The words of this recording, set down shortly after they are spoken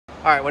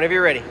All right, whenever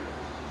you're ready.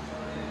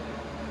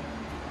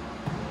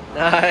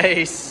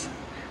 Nice.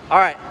 All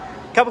right,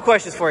 a couple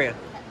questions for you.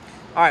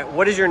 All right,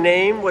 what is your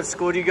name? What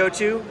school do you go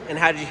to? And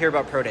how did you hear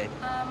about Pro Day?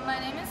 My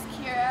name is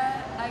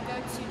Kyra. I go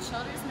to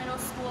Childers Middle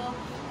School,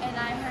 and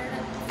I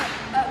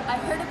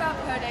heard about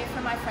Pro Day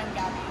from my friend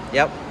Gabby.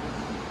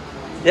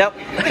 Yep.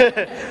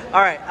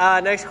 All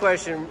right, next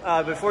question.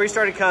 Before you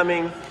started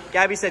coming,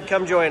 Gabby said,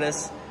 come join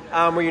us.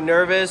 Were you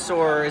nervous,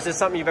 or is this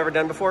something you've ever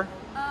done before?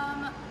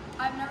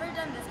 I've never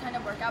done this kind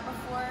of workout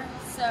before,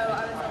 so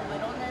I was a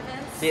little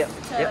nervous to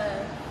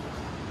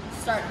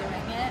start doing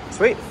it.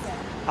 Sweet. Yeah.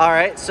 All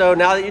right, so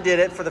now that you did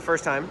it for the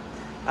first time,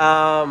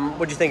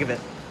 what'd you think of it?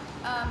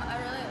 I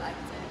really liked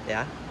it.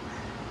 Yeah?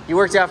 You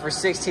worked out for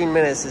 16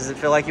 minutes. Does it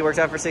feel like you worked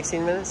out for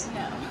 16 minutes?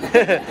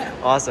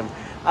 No. Awesome.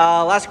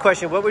 Last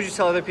question. What would you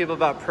tell other people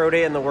about Pro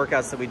Day and the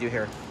workouts that we do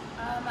here?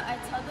 I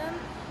tell them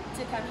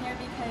to come here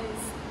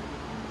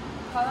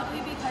probably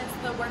because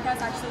the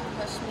workouts actually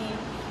push me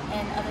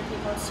and other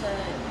people to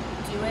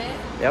do it.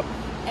 Yep.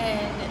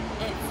 And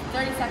it's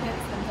 30 seconds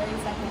and 30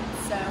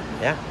 seconds, so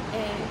yeah.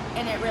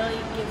 And it really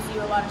gives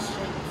you a lot of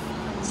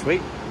strength.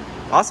 Sweet.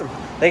 Awesome.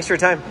 Thanks for your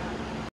time.